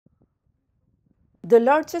The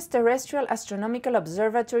largest terrestrial astronomical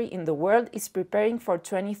observatory in the world is preparing for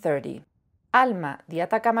 2030. ALMA, the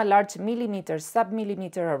Atacama Large Millimeter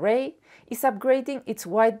Submillimeter Array, is upgrading its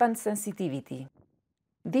wideband sensitivity.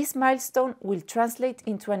 This milestone will translate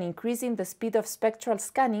into an increase in the speed of spectral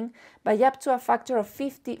scanning by up to a factor of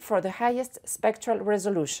 50 for the highest spectral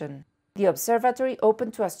resolution. The observatory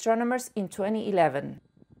opened to astronomers in 2011.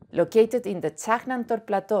 Located in the Chagnantor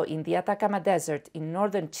Plateau in the Atacama Desert in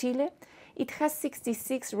northern Chile, it has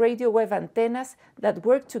 66 radio wave antennas that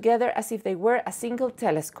work together as if they were a single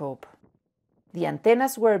telescope. The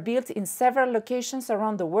antennas were built in several locations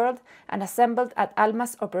around the world and assembled at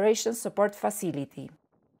ALMA's Operations Support Facility.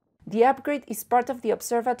 The upgrade is part of the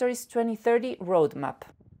observatory's 2030 roadmap.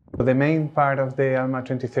 The main part of the ALMA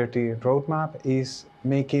 2030 roadmap is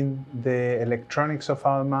making the electronics of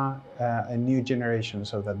ALMA a new generation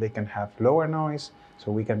so that they can have lower noise,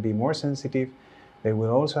 so we can be more sensitive. They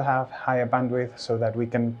will also have higher bandwidth so that we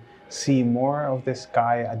can see more of the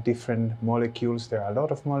sky at different molecules. There are a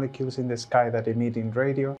lot of molecules in the sky that emit in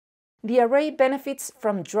radio. The array benefits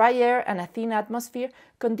from dry air and a thin atmosphere,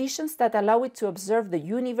 conditions that allow it to observe the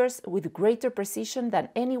universe with greater precision than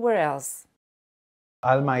anywhere else.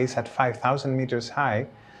 ALMA is at 5,000 meters high,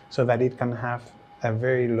 so that it can have a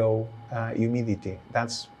very low humidity.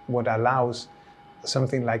 That's what allows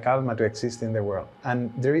something like ALMA to exist in the world.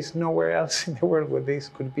 And there is nowhere else in the world where this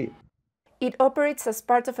could be. It operates as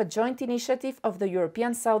part of a joint initiative of the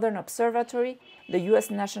European Southern Observatory, the US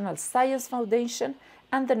National Science Foundation,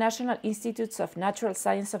 and the National Institutes of Natural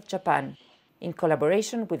Science of Japan, in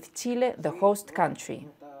collaboration with Chile, the host country.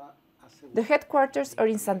 The headquarters are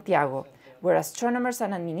in Santiago, where astronomers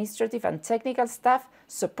and administrative and technical staff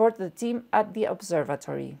support the team at the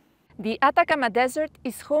observatory. The Atacama Desert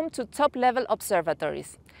is home to top-level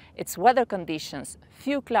observatories. Its weather conditions,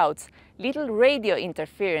 few clouds, little radio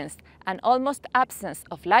interference, and almost absence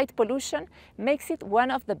of light pollution makes it one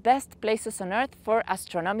of the best places on Earth for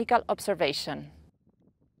astronomical observation.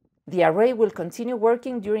 The array will continue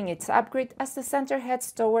working during its upgrade as the center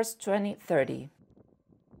heads towards 2030.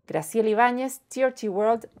 Graciela Ibanez, TRT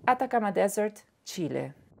World, Atacama Desert,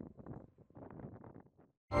 Chile.